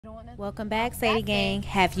Welcome back, Saddie Gang.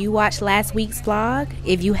 Have you watched last week's vlog?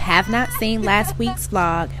 If you have not seen last week's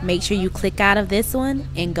vlog, make sure you click out of this one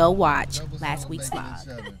and go watch last week's vlog.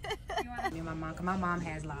 Me and my mom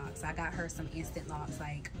has locks. I got her some instant locks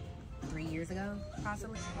like 3 years ago,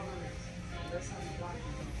 possibly.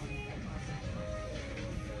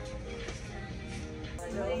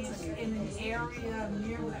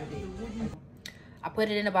 I put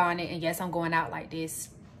it in a bonnet, and yes, I'm going out like this.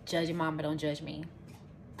 Judge your mama, don't judge me,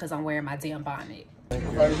 because I'm wearing my damn bonnet. So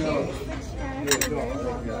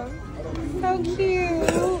cute.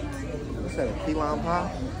 What's that, a key lime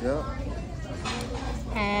pie? Yep.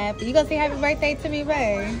 Happy. You gonna say happy birthday to me,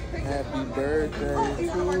 babe? Happy birthday to you.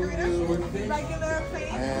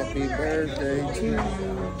 Happy birthday to you.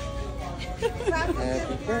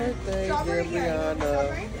 Happy birthday, dear Brianna.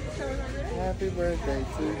 Happy birthday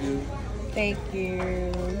to you. Thank you.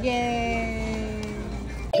 Yay.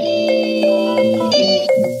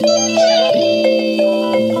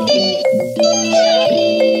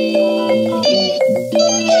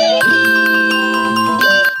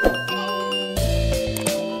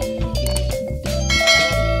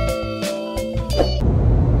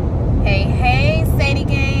 Hey Saddie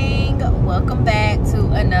Gang, welcome back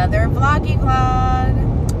to another vloggy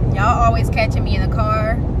vlog. Y'all always catching me in the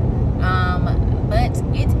car, but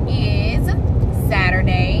it is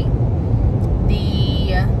Saturday,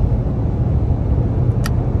 the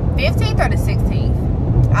 15th or the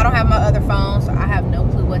 16th. I don't have my other phone, so I have no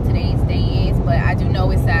clue what today's day is, but I do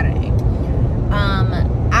know it's Saturday.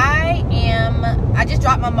 I just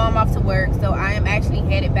dropped my mom off to work, so I am actually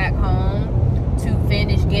headed back home to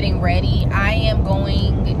finish getting ready. I'm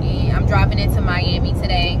driving into Miami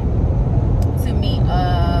today to meet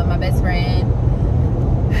my best friend,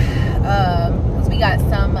 because we got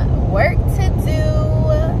some work to do.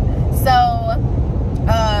 So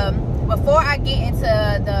before I get into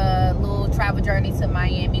the little travel journey to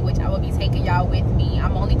Miami, which I will be taking y'all with me,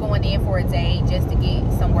 I'm only going in for a day just to get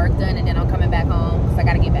some work done, and then I'm coming back home because I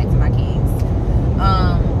got to get back to my kids.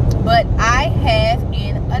 But I have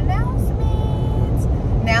an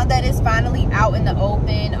announcement. Now that it's finally out in the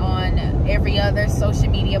open on every other social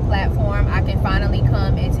media platform, I can finally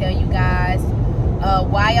come and tell you guys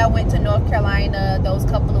why I went to North Carolina those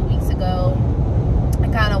couple of weeks ago,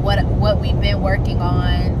 and kind of what we've been working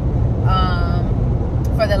on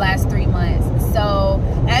for the last 3 months. So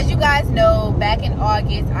as you guys know, back in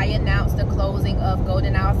August, I announced the closing of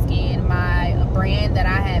Golden Hour Skin, my brand that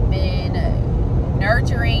I have been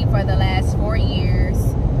nurturing for the last 4 years.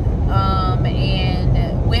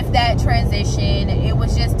 And with that transition, it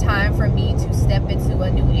was just time for me to step into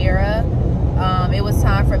a new era. It was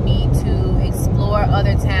time for me to explore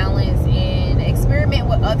other talents and experiment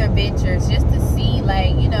with other ventures, just to see,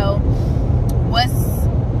 like, you know, what's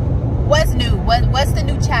new, what's the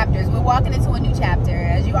new chapters. We're walking into a new chapter.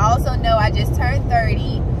 As you also know, I just turned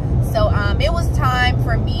 30, so it was time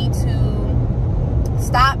for me to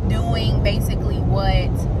stop doing basically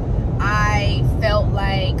what I felt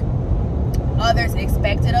like others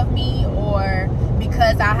expected of me, or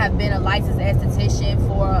because I have been a licensed esthetician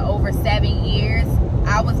for over 7 years,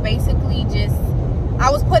 I was basically I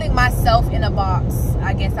was putting myself in a box,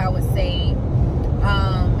 I guess I would say,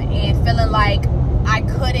 and feeling like I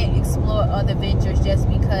couldn't explore other ventures just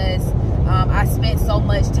because I spent so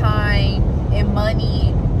much time and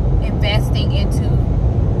money investing into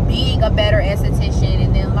being a better esthetician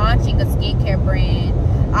and then launching a skincare brand.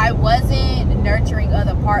 I wasn't nurturing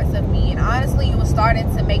other parts of me, and honestly, it was starting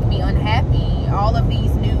to make me unhappy. All of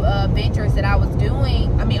these new ventures that I was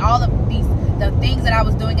doing, I mean, all of the things that I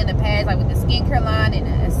was doing in the past, like with the skincare line and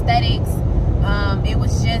the aesthetics, it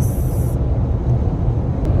was just,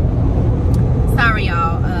 sorry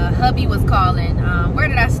y'all, hubby was calling. Where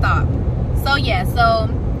did I stop? So yeah,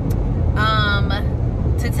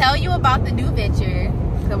 to tell you about the new venture,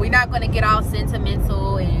 so we're not going to get all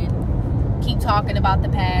sentimental and keep talking about the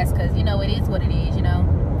past, because, you know, it is what it is, you know.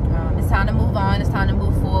 It's time to move on. It's time to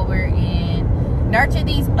move forward and nurture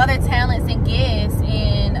these other talents and gifts,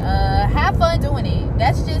 and have fun doing it.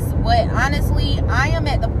 That's just what, honestly, I am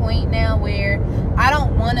at the point now where I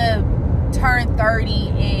don't want to turn 30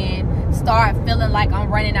 and start feeling like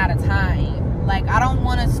I'm running out of time. Like, I don't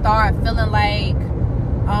want to start feeling like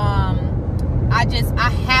I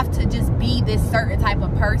have to just be this certain type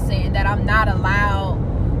of person, that I'm not allowed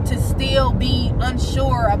to still be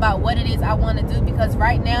unsure about what it is I want to do, because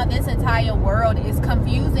right now this entire world is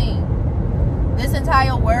confusing. This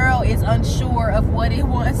entire world is unsure of what it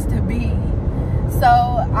wants to be. So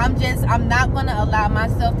I'm not going to allow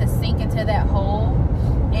myself to sink into that hole,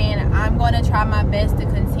 and I'm going to try my best to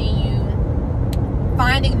continue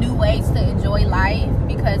finding new ways to enjoy life,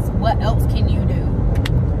 because what else can you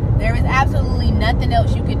do? There is absolutely nothing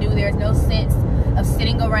else you can do. There's no sense of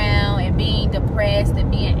sitting around and being depressed and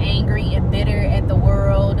being angry and bitter at the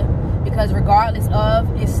world, because regardless of,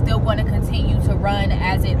 it's still going to continue to run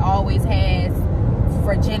as it always has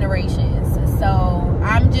for generations. So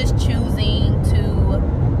I'm just choosing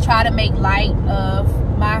to try to make light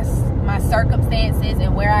of my circumstances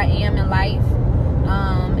and where I am in life,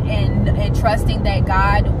 and trusting that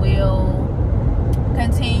God will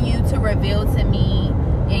continue to reveal to me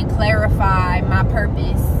and clarify my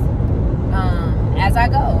purpose as I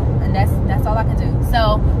go. And that's all I can do.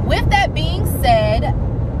 So with that being said,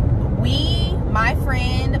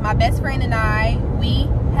 my best friend and I, we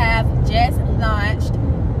have just launched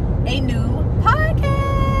a new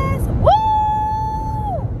podcast.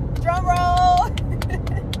 Woo! Drum roll.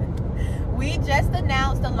 We just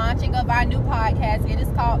announced the launching of our new podcast. It is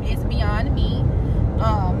called It's Beyond Me.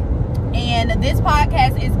 And this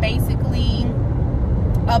podcast is basically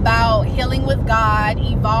about healing with God,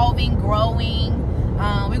 evolving, growing.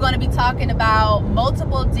 We're going to be talking about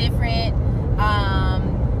multiple different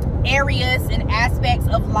areas and aspects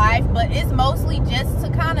of life, but it's mostly just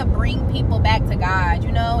to kind of bring people back to God,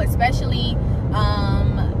 you know, especially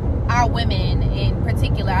our women in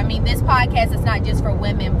particular. I mean, this podcast is not just for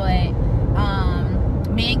women, but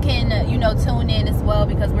men can, you know, tune in as well,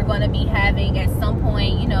 because we're going to be having at some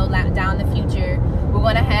point, you know, down the future, we're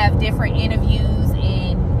going to have different interviews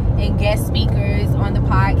and guest speakers on the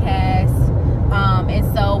podcast. And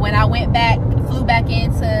so when I flew back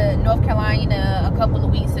into North Carolina a couple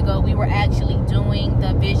of weeks ago, we were actually doing the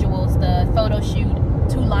visuals, the photo shoot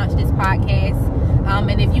to launch this podcast.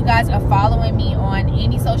 And if you guys are following me on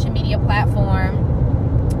any social media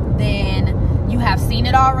platform, then you have seen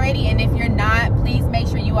it already. And if you're not, please make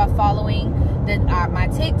sure you are following my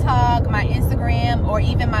TikTok, my Instagram, or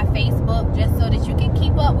even my Facebook, just so that you can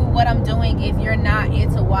keep up with what I'm doing if you're not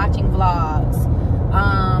into watching vlogs.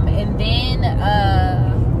 And then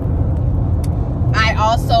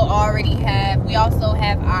we also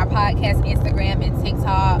have our podcast Instagram and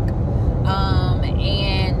TikTok,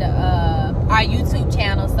 and our YouTube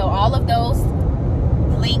channel. So all of those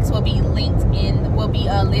links will be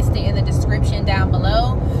listed in the description down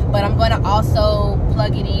below, but I'm going to also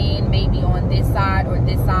plug it in maybe on this side or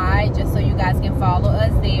this side, just so you guys can follow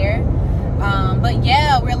us there. But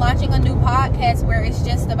yeah, we're launching a new podcast where it's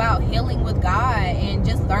just about healing with God and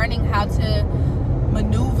just learning how to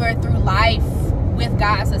maneuver through life with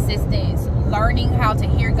God's assistance, learning how to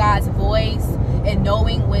hear God's voice, and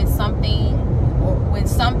knowing when something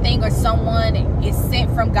or someone is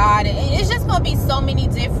sent from God. And it's just going to be so many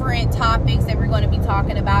different topics that we're going to be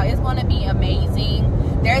talking about. It's going to be amazing.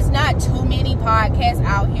 There's not too many podcasts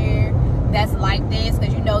out here that's like this,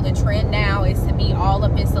 because you know the trend now is to be all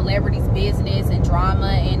up in celebrities' business and drama,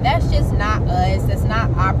 and that's just not us. That's not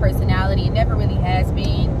our personality. It never really has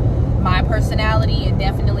been my personality, and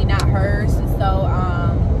definitely not hers. So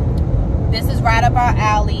this is right up our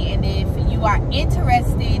alley. And if you are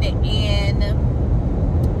interested in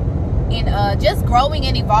just growing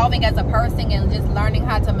and evolving as a person and just learning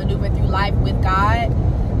how to maneuver through life with God,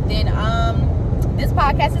 then this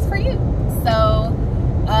podcast is for you. So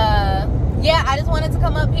yeah, I just wanted to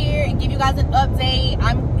come up here and give you guys an update.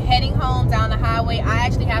 I'm heading home down the highway. I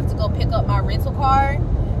actually have to go pick up my rental car,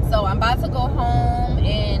 so I'm about to go home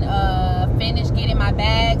and finish getting my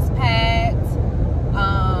bags packed.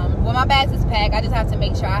 Well, my bags is packed. I just have to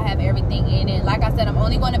make sure I have everything in it. Like I said, I'm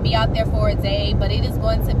only going to be out there for a day, but it is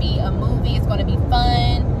going to be a movie. It's going to be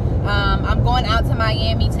fun. I'm going out to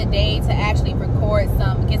Miami today to actually record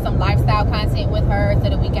get some lifestyle content with her, so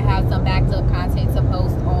that we can have some backed up content to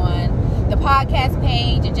post on the podcast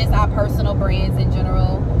page and just our personal brands in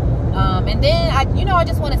general. And then I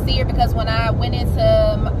just want to see her, because when I went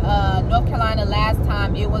into North Carolina last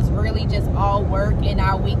time, it was really just all work, and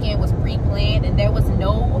our weekend was pre-planned, and there was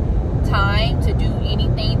no time to do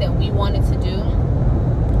anything that we wanted to do.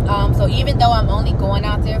 So even though I'm only going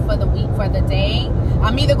out there for the day,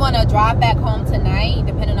 I'm either going to drive back home tonight,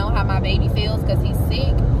 depending on how my baby feels, because he's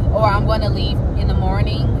sick, or I'm going to leave in the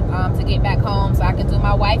morning to get back home so I can do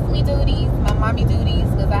my wifely duties, my mommy duties,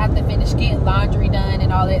 because I have to finish getting laundry done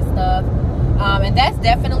and all that stuff. And that's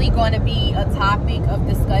definitely going to be a topic of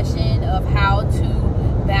discussion, of how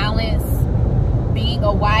to balance being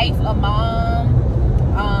a wife, a mom,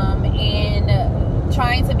 and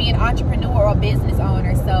trying to be an entrepreneur or a business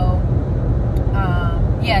owner. So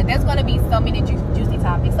yeah, there's going to be so many juicy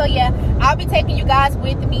topics. So yeah, I'll be taking you guys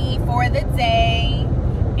with me for the day,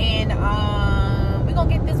 and we're going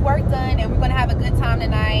to get this work done, and we're going to have a good time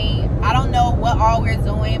tonight. I don't know what all we're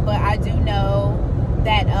doing, but I do know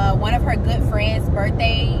that one of her good friends'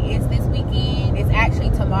 birthday is this weekend. It's actually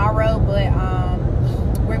tomorrow, but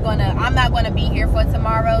I'm not gonna be here for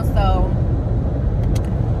tomorrow, so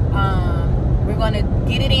we're gonna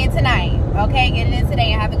get it in tonight. Okay, get it in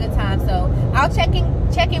today and have a good time. So I'll check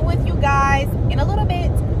in with you guys in a little bit.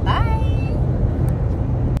 Bye.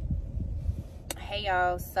 Hey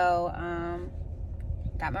y'all, so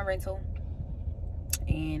got my rental,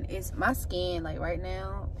 and it's my skin like right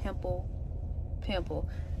now, pimple,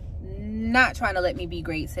 not trying to let me be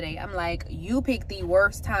great today. I'm like, you picked the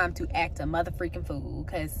worst time to act a mother freaking fool,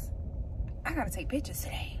 because I gotta take pictures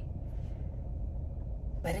today.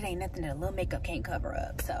 But it ain't nothing that a little makeup can't cover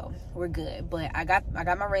up, so we're good. But I got my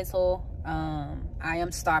rental. I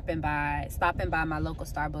am stopping by my local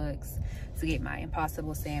Starbucks to get my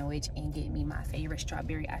Impossible sandwich and get me my favorite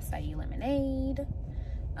strawberry acai lemonade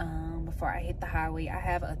before I hit the highway. I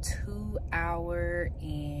have a 2-hour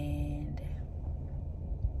and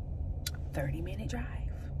 30-minute drive.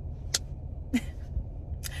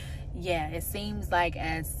 Yeah, it seems like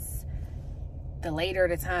as the later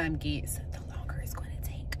the time gets, the longer it's going to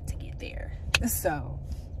take to get there. So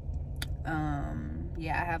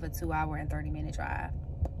yeah, I have a 2-hour and 30-minute drive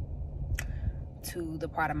to the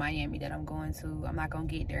part of Miami that I'm going to. I'm not gonna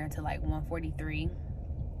get there until like 1:43.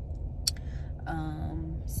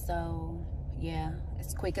 So yeah,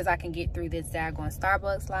 as quick as I can get through this daggone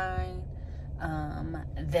Starbucks line,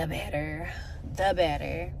 the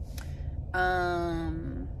better.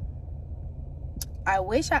 I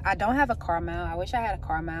wish I don't have a car mount. I wish I had a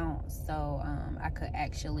car mount, so I could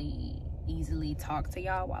actually easily talk to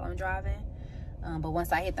y'all while I'm driving. But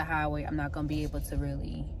once I hit the highway, I'm not gonna be able to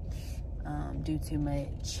really do too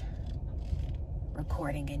much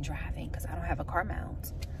recording and driving because I don't have a car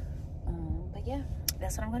mount. But yeah,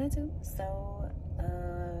 that's what I'm gonna do. So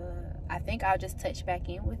I think I'll just touch back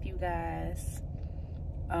in with you guys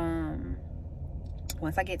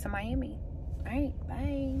once I get to Miami. All right,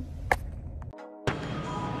 bye.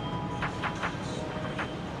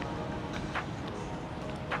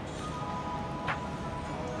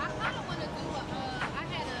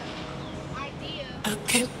 I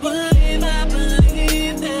can't believe I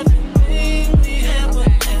believed everything we had was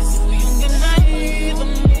less. So young and naive of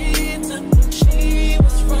me to think she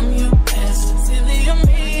was from your past. Silly of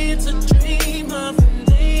me to dream of one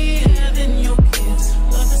day having your kids.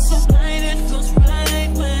 Love is so blind, it feels right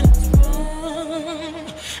when it's wrong.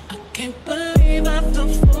 I can't believe I fell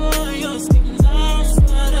for your schemes. I'm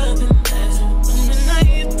smarter than that. I'm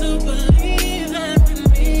naive to believe that with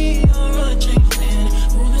me you're a changed man.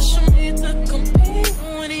 Foolish of me to compete.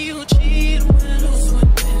 When you cheat, we'll lose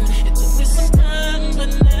within. It took me some time,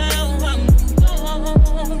 but now I'm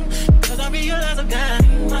gone. Because I realize I gotta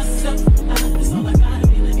hate myself. That's all I gotta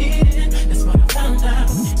in the end. That's what I found out.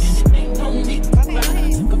 And it ain't no need to cry.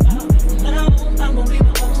 Think about it from now on. I'm gonna be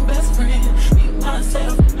my own best friend. Be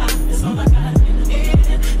myself. That's all I gotta in the end.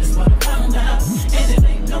 That's what I found out. And it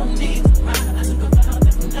ain't no need to cry. Think about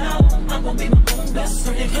it from now on. I'm gonna be my own best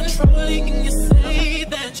friend. Controlling and you say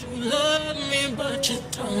that you love me, but you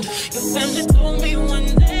don't. Your family told me one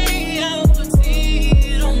day I would see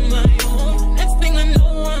it on my own. Next thing I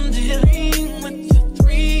know, I'm dealing with your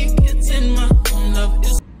 3 kids in my own. Love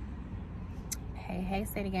is. Hey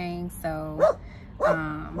Saddie Gang. So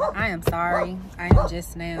I am sorry. I am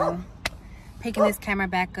just now picking this camera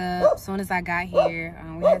back up. As soon as I got here,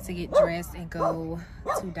 we had to get dressed and go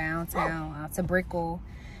to downtown to Brickell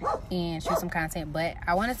and shoot some content. But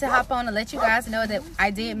I wanted to hop on and let you guys know that I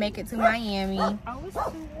did make it to Miami. I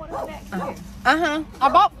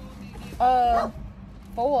bought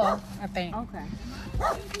 4, I think. Okay.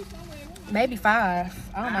 Maybe 5.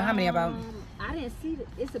 I don't know how many I bought. I didn't see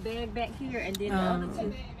it's a bag back here, and then the other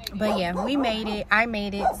 2. But yeah, we made it. I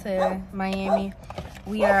made it to Miami.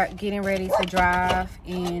 We are getting ready to drive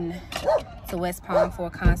in to West Palm for a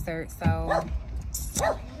concert. So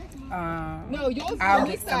I'll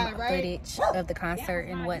get some footage of the concert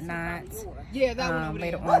and whatnot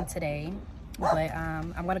later on today. But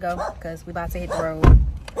I'm gonna go because we about to hit the road.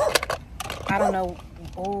 I don't know.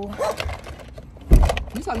 Oh,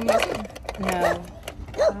 You talking about it? no.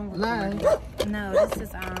 Live. No, this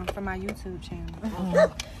is for my YouTube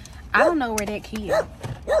channel. I don't know where that key is.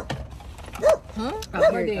 Huh?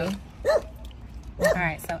 Oh, here it go. All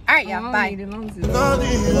right, so all right, y'all. Bye.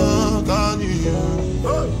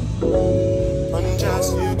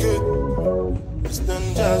 It's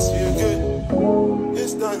done just you good.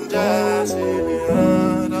 It's done just you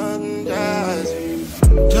done just you.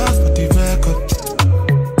 Just for the record.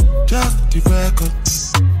 Just for the record.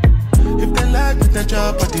 If they like me, they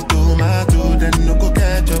chop at the tomato, then no go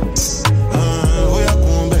catch up. Oh, yeah,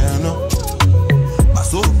 come bear no.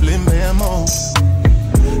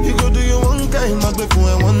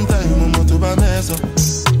 before one time, I'm to my mess up.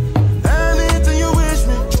 Anything you wish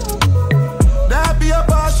me, that be a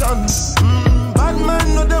passion. Bad man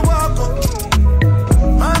no they walk up,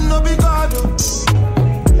 man no be God up.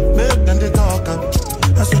 Make them they talk up,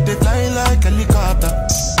 that's what they fly like helicopter.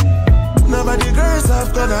 Nobody girls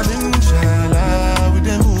have got an inshallah with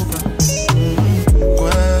them move.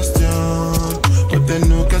 Question, but they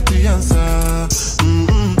no get the answer.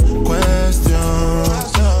 Question,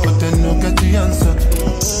 but they no get the answer.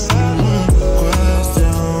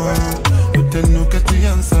 Question, but they no get the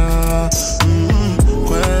answer.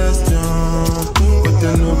 Question, but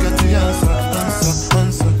they no get the answer.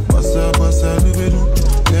 Answer. What's up, Lubelu?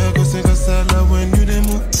 Yeah, go sing a salad when you dey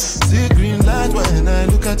move. See green light when I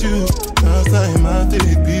look at you. Last time I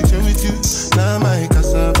take picture with you. Now my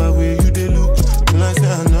cassava where you dey look. When I say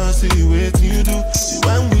I know see what you do. See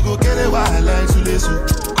when we go get a wild like Sulesu.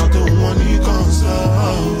 Got the money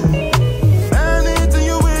console. Anything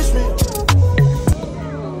you wish me.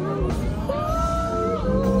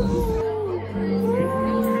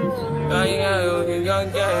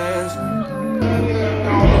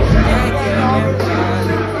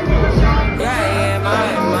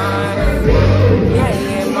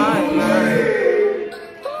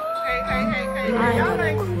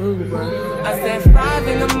 I said 5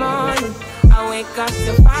 in the morning, I wake up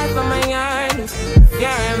to 5 on my eyes.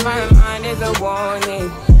 Yeah, in my mind is a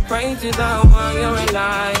warning. Pray to the one you're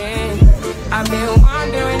relying. I've been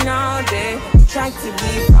wandering all day, tried to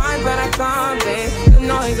be fine but I can't be. The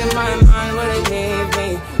noise in my mind wouldn't leave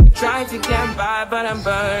me. Tried to get by but I'm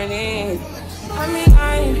burning. I mean,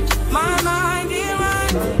 my mind is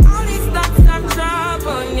right. All these thoughts have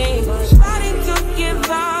troubled me. Starting to give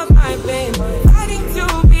up, I've been fighting to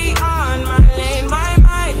be on my lane. My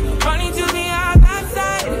mind running to the other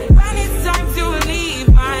side. When it's time to leave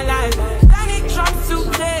my life, then it tries to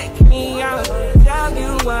take me out. Tell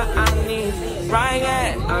you what I need, right?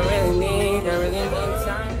 Yeah, I really need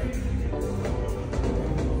time.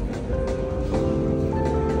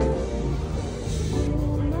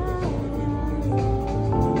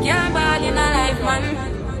 Yeah, bad in a life, man.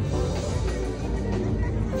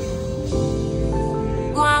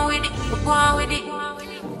 Go on with it, go on with it.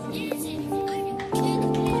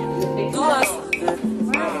 Do us.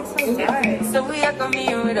 So we are coming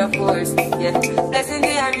here with a force, yeah. Blessing the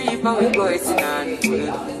reap and we coursing on.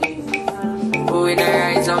 But we don't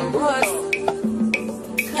rise on boast.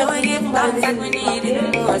 Yeah, we give thanks like we need it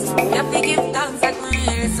the most. Yeah, we give thanks like we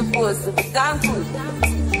really supposed to be thankful.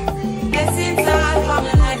 Blessings all from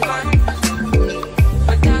the life, man.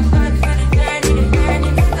 But thank God for the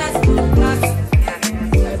journey that's good plus.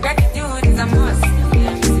 Gratitude is a must.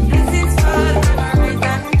 Blessings fall from our right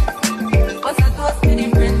hand. What's a toast to the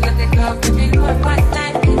friends that take off with the road past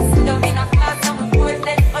time? Sit down in a class and we pour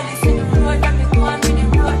them. Only see the road and we go on with the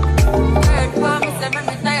road. Heard for me, say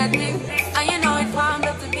me tired thing. And you know it formed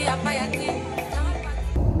up to be a fire thing.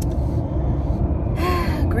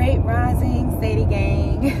 Great rising, Saddie Gang.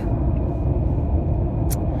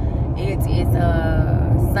 It's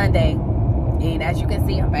Sunday, and as you can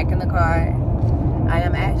see, I'm back in the car. I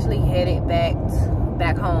am actually headed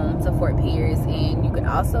back home to Fort Pierce, and you can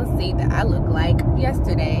also see that I look like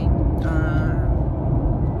yesterday,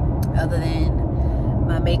 other than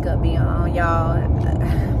my makeup being on, y'all.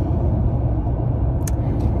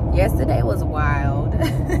 Yesterday was wild.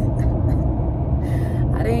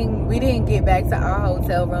 We didn't get back to our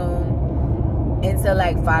hotel room until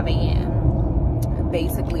like 5 a.m.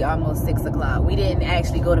 basically almost 6 o'clock. We didn't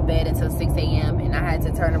actually go to bed until 6 a.m. and I had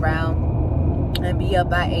to turn around and be up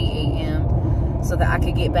by 8 a.m. so that I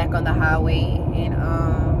could get back on the highway and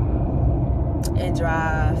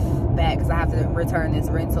drive back, because I have to return this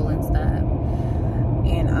rental and stuff.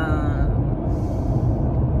 And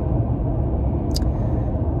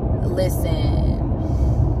listen,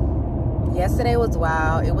 yesterday was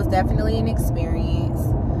wild. It was definitely an experience.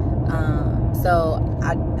 So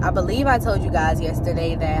I believe I told you guys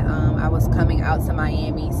yesterday that I was coming out to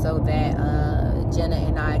Miami so that Jenna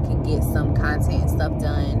and I can get some content and stuff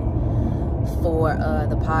done for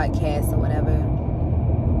the podcast or whatever.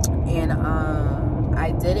 And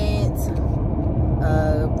I didn't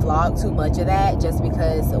vlog too much of that, just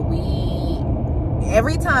because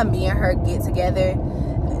every time me and her get together,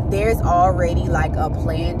 there's already like a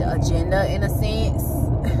planned agenda in a sense.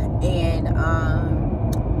 And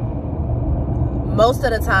most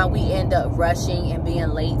of the time we end up rushing and being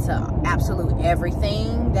late to absolute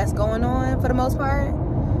everything that's going on for the most part.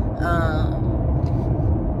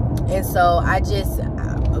 And so I just,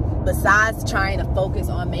 besides trying to focus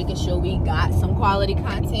on making sure we got some quality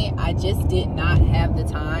content, I just did not have the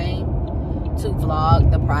time to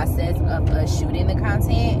vlog the process of us shooting the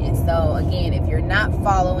content. And so again, if you're not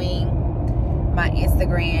following my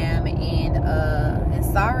Instagram, and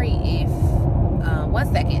sorry if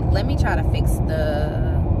 1 second, let me try to fix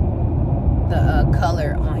the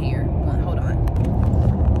color on here. Hold on.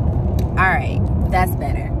 All right, that's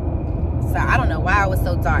better. So I don't know why it was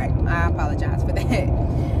so dark. I apologize for that.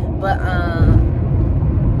 But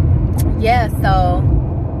yeah, so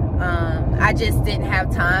I just didn't have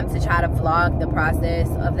time to try to vlog the process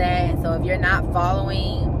of that. And so if you're not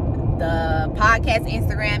following the podcast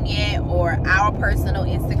Instagram yet, or our personal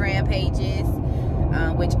Instagram pages,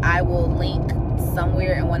 which I will link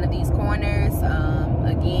somewhere in one of these corners.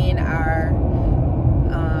 Again, our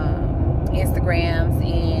Instagrams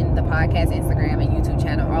and the podcast Instagram and YouTube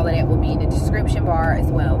channel, all of that will be in the description bar as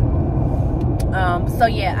well. So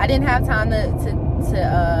yeah, I didn't have time to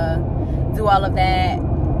do all of that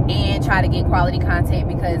and try to get quality content,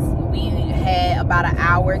 because we had about an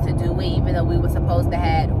hour to do it, even though we were supposed to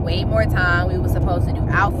have way more time. We were supposed to do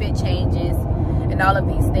outfit changes and all of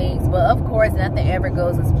these things, but of course nothing ever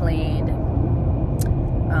goes as planned,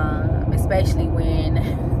 especially when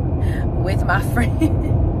with my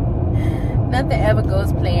friend. Nothing ever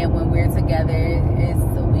goes planned when we're together.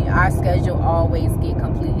 Our schedule always get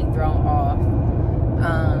completely thrown off.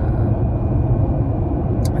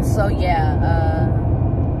 So yeah,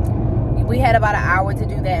 we had about an hour to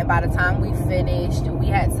do that, and by the time we finished, we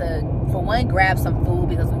had to, for one, grab some food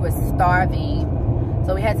because we were starving.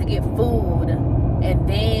 So we had to get food, and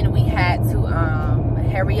then we had to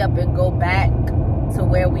hurry up and go back to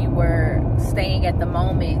where we were staying at the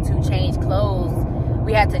moment to change clothes.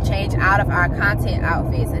 We had to change out of our content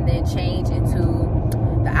outfits and then change into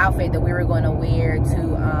the outfit that we were going to wear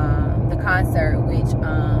to the concert, which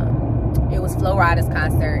it was Flo Rida's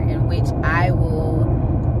concert, in which I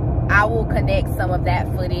will connect some of that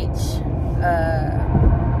footage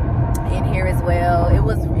in here as well. It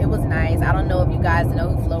was nice. I don't know if you guys know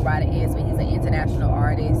who Flo Rida is, but he's an international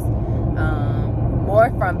artist, more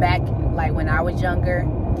from back like when I was younger.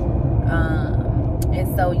 And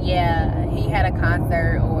so yeah, he had a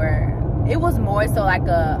concert, or it was more so like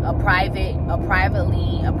a private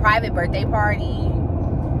birthday party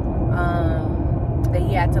that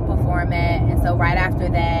he had to perform at. And so right after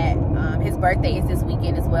that, his birthday is this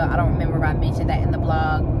weekend as well. I don't remember if I mentioned that in the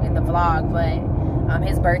vlog, but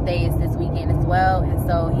his birthday is this weekend as well. And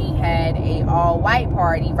so he had a all-white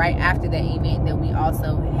party right after that event that we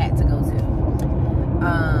also had to go to.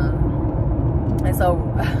 And so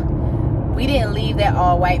we didn't leave that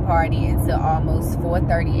all-white party until almost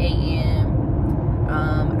 4:30 a.m.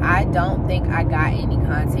 I don't think I got any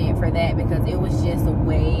content for that, because it was just a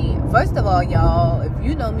way. First of all, y'all, if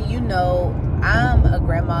you know me, you know I'm a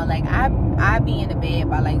grandma. Like I be in the bed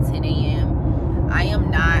by like 10 a.m. I am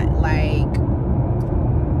not like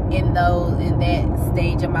in that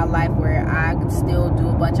stage of my life where I could still do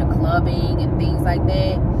a bunch of clubbing and things like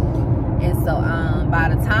that. And so by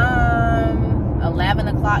the time 11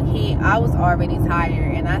 o'clock hit, I was already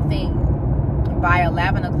tired. And I think by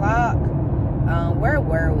 11 o'clock, where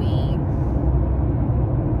were we?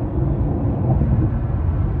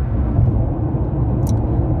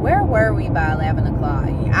 Where were we by 11 o'clock?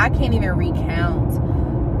 I can't even recount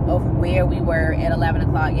of where we were at 11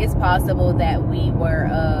 o'clock. It's possible that we were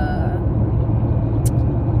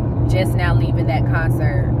just now leaving that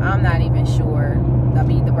concert. I'm not even sure. I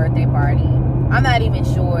mean, the birthday party. I'm not even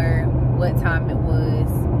sure what time it was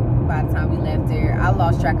by the time we left there. I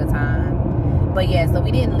lost track of time. But yeah, so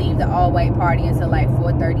we didn't leave the all-white party until like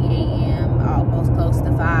 4:30 a.m., almost close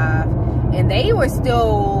to 5. And they were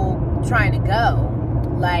still trying to go.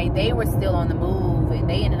 Like, they were still on the move, and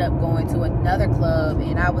they ended up going to another club.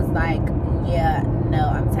 And I was like, yeah, no,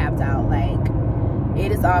 I'm tapped out. Like,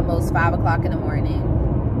 it is almost 5 o'clock in the morning.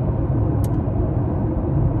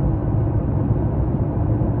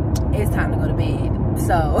 It's time to go to bed.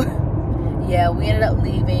 So yeah, we ended up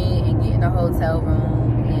leaving and getting a hotel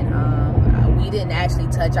room, and we didn't actually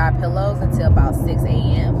touch our pillows until about 6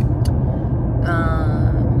 a.m.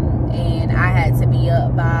 And I had to be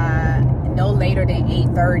up by no later than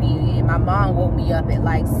 8:30, and my mom woke me up at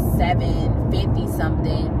like 7:50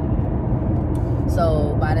 something.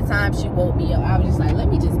 So by the time she woke me up, I was just like, let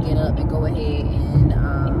me just get up and go ahead and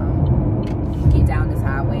get down this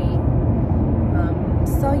highway.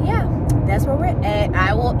 So yeah, that's where we're at.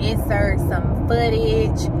 I will insert some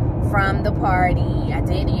footage from the party. I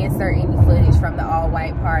didn't insert any footage from the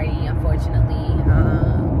all-white party, unfortunately.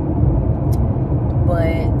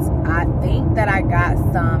 But I think that I got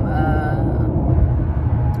some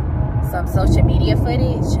social media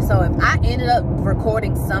footage. So if I ended up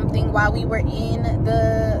recording something while we were in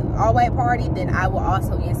the all-white party, then I will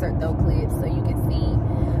also insert those clips so you can see.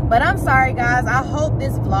 But I'm sorry guys, I hope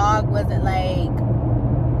this vlog wasn't like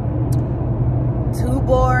too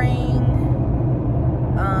boring.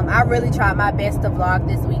 I really tried my best to vlog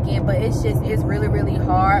this weekend, but it's really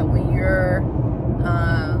hard when you're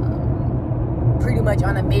pretty much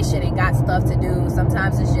on a mission and got stuff to do.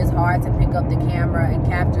 Sometimes it's just hard to pick up the camera and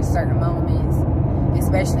capture certain moments,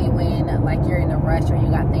 especially when like you're in a rush or you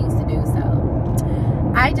got things to do.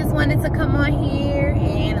 So I just wanted to come on here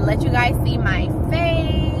and let you guys see my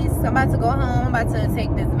face. I'm about to go home. I'm about to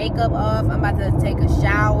take this makeup off. I'm about to take a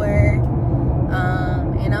shower.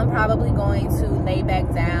 And I'm probably going to lay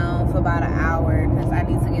back down for about an hour because I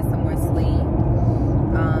need to get some more sleep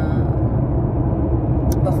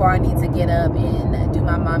before I need to get up and do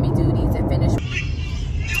my mommy duties and finish.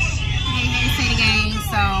 Hey Saddie Gang.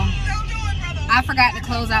 So I forgot to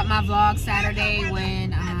close out my vlog Saturday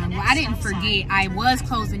when well, I didn't forget. I was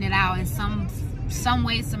closing it out, and some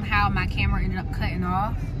way somehow my camera ended up cutting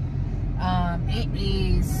off. It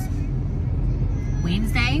is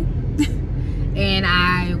Wednesday. And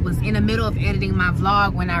I was in the middle of editing my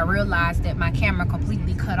vlog when I realized that my camera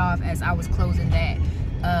completely cut off as I was closing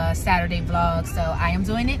that Saturday vlog. So I am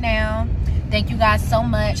doing it now. Thank you guys so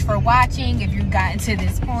much for watching. If you've gotten to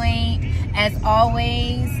this point, as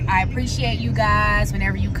always, I appreciate you guys.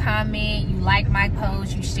 Whenever you comment, you like my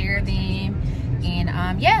posts, you share them.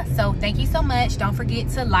 And yeah, so thank you so much. Don't forget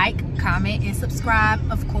to like, comment, and subscribe,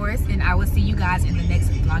 of course. And I will see you guys in the next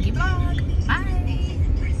vloggy vlog.